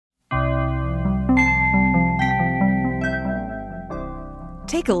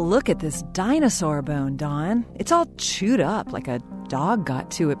Take a look at this dinosaur bone, Don. It's all chewed up like a dog got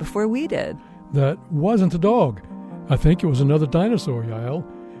to it before we did. That wasn't a dog. I think it was another dinosaur, Yael.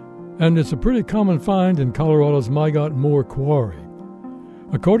 And it's a pretty common find in Colorado's Mygatt-Moore Quarry.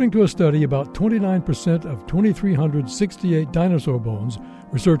 According to a study, about 29% of 2,368 dinosaur bones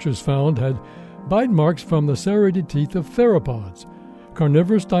researchers found had bite marks from the serrated teeth of theropods,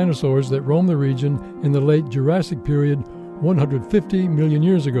 carnivorous dinosaurs that roamed the region in the late Jurassic period 150 million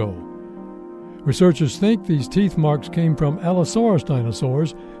years ago. Researchers think these teeth marks came from Allosaurus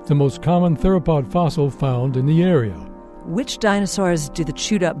dinosaurs, the most common theropod fossil found in the area. Which dinosaurs do the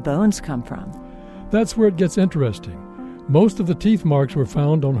chewed-up bones come from? That's where it gets interesting. Most of the teeth marks were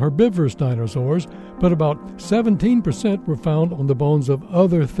found on herbivorous dinosaurs, but about 17% were found on the bones of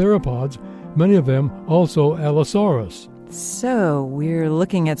other theropods, many of them also Allosaurus. So, we're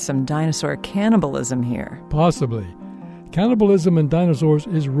looking at some dinosaur cannibalism here. Possibly. Cannibalism in dinosaurs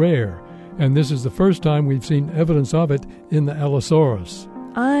is rare, and this is the first time we've seen evidence of it in the Allosaurus.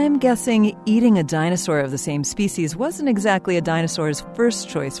 I'm guessing eating a dinosaur of the same species wasn't exactly a dinosaur's first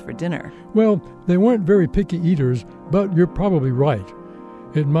choice for dinner. Well, they weren't very picky eaters, but you're probably right.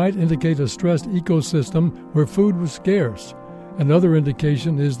 It might indicate a stressed ecosystem where food was scarce. Another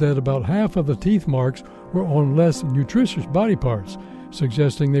indication is that about half of the teeth marks were on less nutritious body parts,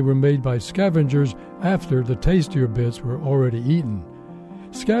 suggesting they were made by scavengers after the tastier bits were already eaten.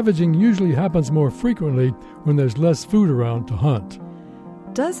 Scavenging usually happens more frequently when there's less food around to hunt.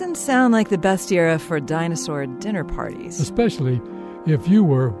 Doesn't sound like the best era for dinosaur dinner parties. Especially if you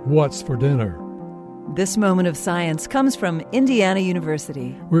were what's for dinner. This Moment of Science comes from Indiana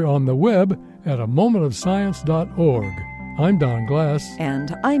University. We're on the web at amomentofscience.org. I'm Don Glass.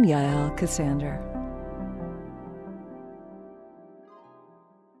 And I'm Yael Cassander.